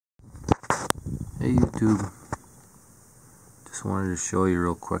Hey YouTube, just wanted to show you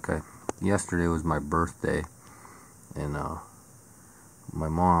real quick. Yesterday was my birthday, and my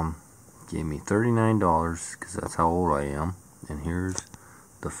mom gave me $39 because that's how old I am. And here's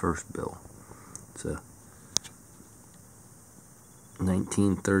the first bill. It's a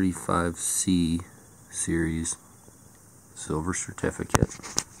 1935C series silver certificate.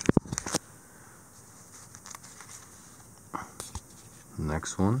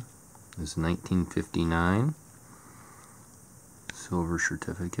 Next one is 1959 silver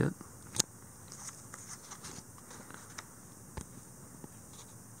certificate.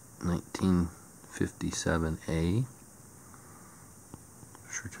 $1957A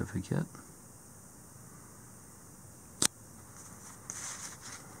certificate.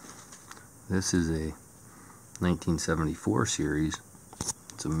 This is a 1974 series.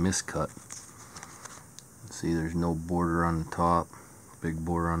 It's a miscut. See, there's no border on the top, big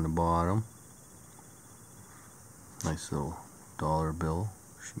border on the bottom. Nice little dollar bill.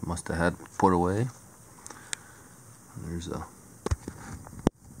 She must have had put away. There's a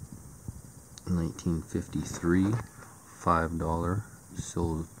 1953 $5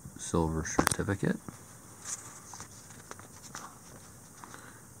 silver certificate.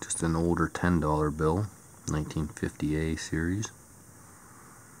 Just an older $10 bill, 1950A series.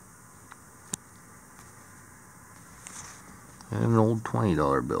 And an old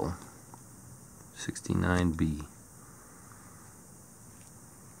 $20 bill, 69B.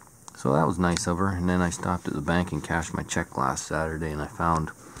 So that was nice of her. And then I stopped at the bank and cashed my check last Saturday, and I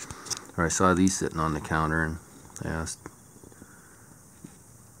saw these sitting on the counter, and I asked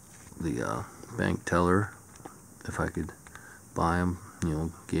the bank teller if I could buy them.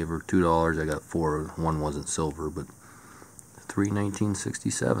 Gave her $2. I got 4. One wasn't silver, but 3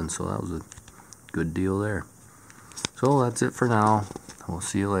 1967. So that was a good deal there. So that's it for now. We'll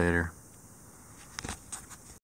see you later.